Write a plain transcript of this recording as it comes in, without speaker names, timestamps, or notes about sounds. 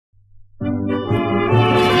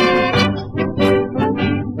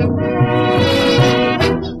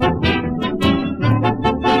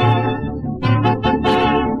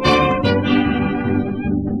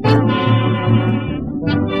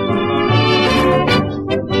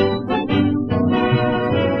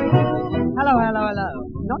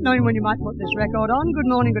when you might put this record on. Good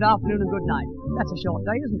morning, good afternoon, and good night. That's a short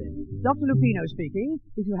day, isn't it? Dr. Lupino speaking.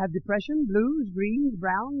 If you have depression, blues, greens,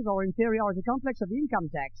 browns, or inferiority complex of the income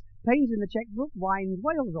tax, pains in the checkbook, wines,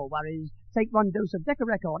 whales, or worries, take one dose of Decca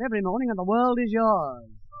Record every morning and the world is yours.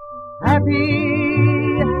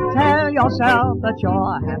 Happy, tell yourself that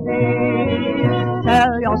you're happy.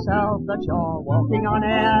 Tell yourself that you're walking on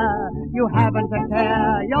air. You haven't a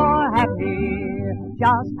care, you're happy,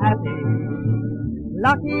 just happy.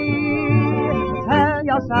 Lucky, tell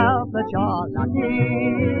yourself that you're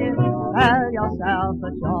lucky. Tell yourself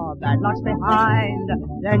that your bad luck's behind.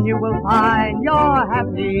 Then you will find you're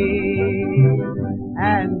happy.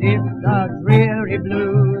 And if the dreary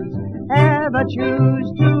blues ever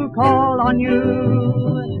choose to call on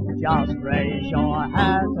you, just raise your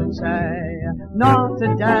hat and say, not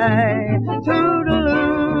today,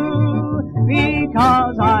 toodaloo,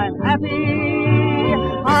 because I'm happy.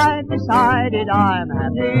 I've decided I'm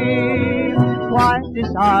happy, quite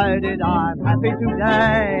decided I'm happy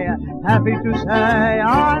today, happy to say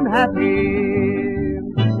I'm happy.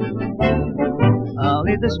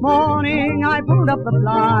 Early this morning I pulled up the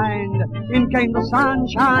blind, in came the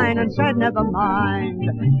sunshine and said never mind.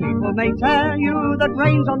 People may tell you that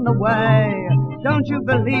rain's on the way, don't you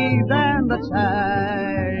believe them that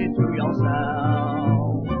say to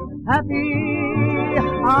yourself, happy,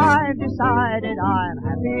 I've decided I'm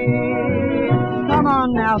happy. Come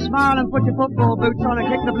on now, smile and put your football boots on and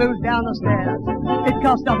kick the blues down the stairs. It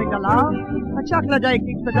costs nothing to laugh, a chuckle a day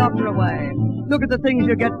keeps the doctor away. Look at the things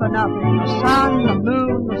you get for nothing, the sun, the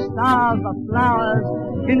moon, the stars, the flowers,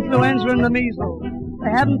 influenza and the measles.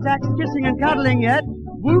 They haven't taxed kissing and cuddling yet.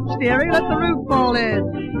 Whoops, dearie, let the roof fall in.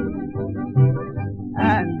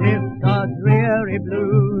 And if the dreary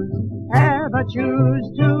blues ever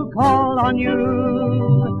choose to call on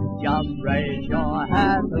you, just raise your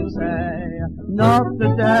hat and say, not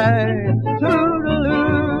today,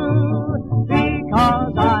 toodaloo,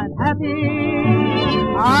 because I'm happy.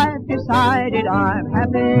 I've decided I'm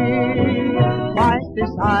happy, quite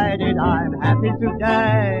decided I'm happy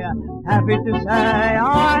today, happy to say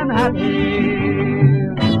I'm happy.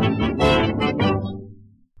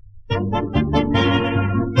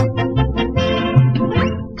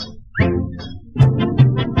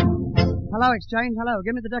 Hello, Exchange. Hello.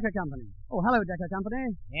 Give me the Decca Company. Oh, hello, Decca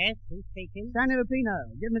Company. Yes, who's speaking? Stanley Lupino.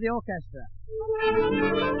 Give me the orchestra.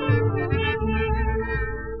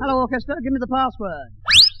 Hello, orchestra. Give me the password.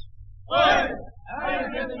 Oi! How are you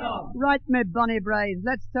getting on? Right, me bunny brains.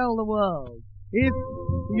 Let's tell the world. If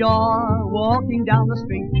you're walking down the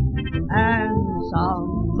street and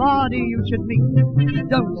somebody you should meet,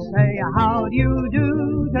 don't say how do you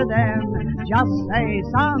do to them. Just say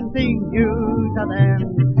something new to them.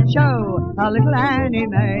 Show a little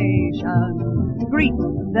animation. Greet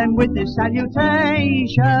them with this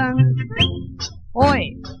salutation.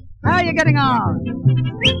 Oi, how are you getting on?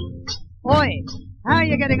 Oi, how are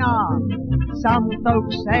you getting on? Some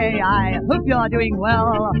folks say, I hope you're doing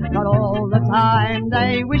well, but all the time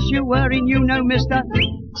they wish you were in, you know, mister.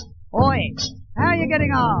 Oi, how are you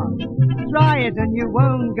getting on? Try it and you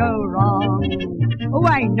won't go wrong. Oh,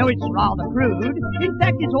 I know it's rather crude. In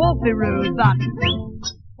fact, it's awfully rude, but...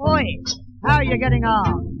 Oi, how are you getting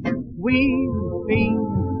on? We've been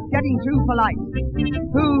getting too polite.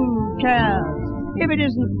 Who cares if it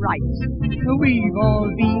isn't right? We've all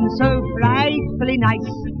been so frightfully nice.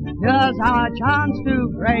 Here's our chance to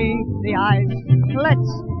break the ice.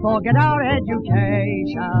 Let's forget our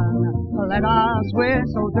education. Let us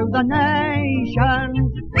whistle to the nation.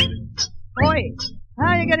 Oi, how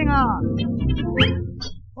are you getting on?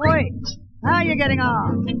 Oi, how are you getting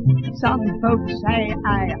on? Some folks say,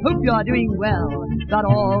 I hope you're doing well, but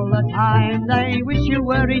all the time they wish you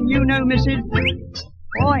were in, you know, Mrs.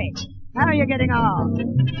 Oi, how are you getting on?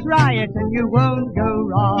 Try it and you won't go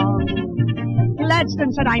wrong.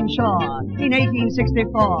 Gladstone said, I'm sure, in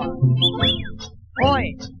 1864.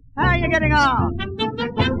 Oi, how are you getting on?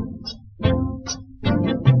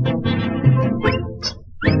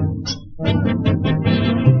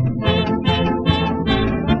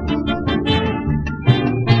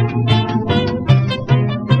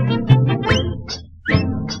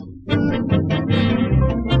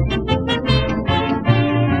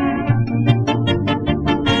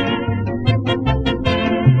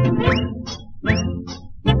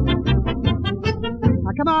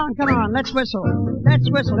 Come on, let's whistle. Let's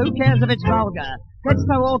whistle. Who cares if it's vulgar? Let's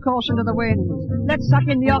throw all caution to the winds. Let's suck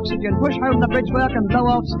in the oxygen, push home the bridge work and blow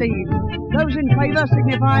off steam. Those in favour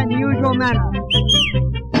signify in the usual manner.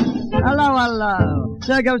 Hello, hello.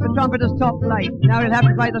 There goes the trumpeter's top plate. Now he'll have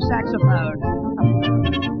to play the saxophone.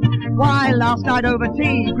 Why, last night over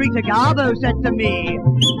tea, Greta Garbo said to me,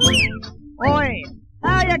 Oi,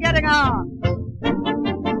 how you getting on?